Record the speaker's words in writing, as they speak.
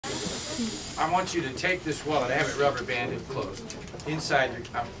I want you to take this wallet. I have it rubber banded closed. Inside,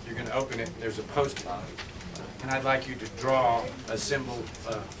 you're going to open it. There's a Post-it note, and I'd like you to draw a symbol.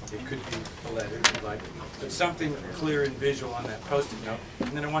 It could be a letter if you'd like, but something clear and visual on that Post-it note.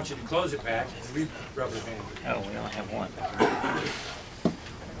 And then I want you to close it back and re-rubber band it. Oh, we only have one.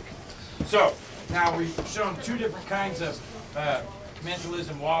 So now we've shown two different kinds of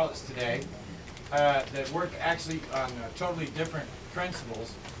mentalism wallets today that work actually on totally different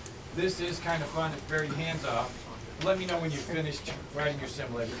principles. This is kind of fun. It's very hands-off. Let me know when you've finished writing your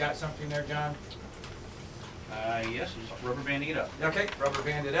symbol. Have you got something there, John? Yes, just rubber banding it up. Okay, rubber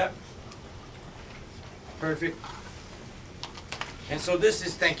band it up. Perfect. And so this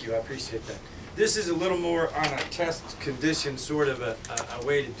is, thank you, I appreciate that. This is a little more on a test condition, sort of a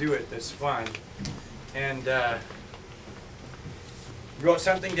way to do it that's fun. And wrote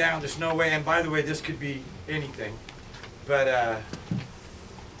something down, there's no way, and by the way, this could be anything, but I'm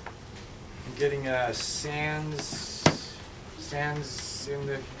getting sands in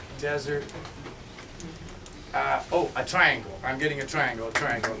the desert. Oh, a triangle. I'm getting a triangle.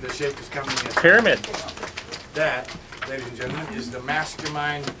 The shape is coming in. Pyramid. That, ladies and gentlemen, is the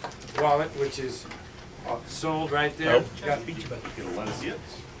Mastermind wallet, which is sold right there. Oh. Got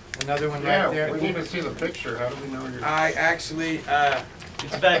another one Yeah, right there. we need to see the picture. How do we know you're... I actually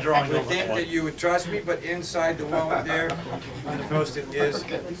It's a bad drawing. would think that you would trust me, but inside the wallet there on the Post-it is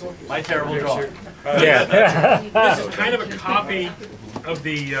My terrible drawing. Yeah. This is kind of a copy of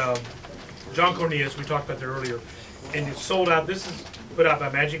the John Cornelius we talked about there earlier, and it's sold out. This is put out by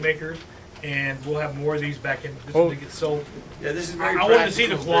Magic Makers, and we'll have more of these back in. This one gets sold. Yeah, this is I very wanted to see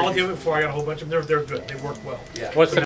the practical, quality very of it before I got a whole bunch of them. They're good. They work well. Yeah. What's the